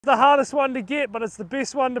The hardest one to get, but it's the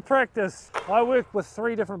best one to practice. I work with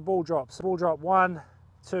 3 different ball drops. Ball drop 1,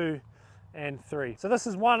 2, and 3. So this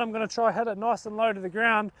is 1, I'm going to try hit it nice and low to the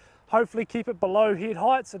ground. Hopefully keep it below head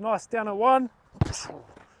height, so nice down at 1.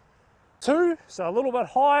 2, so a little bit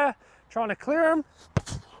higher, trying to clear them.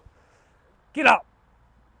 Get up.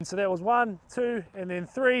 So that was 1, 2, and then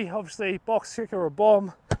 3, obviously box kick or a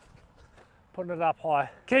bomb, putting it up high.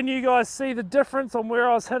 Can you guys see the difference on where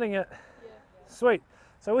I was hitting it? Yeah. Sweet.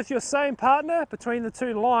 So with your same partner between the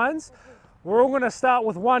 2 lines, we're all going to start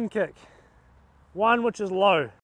with 1 kick. 1 which is low.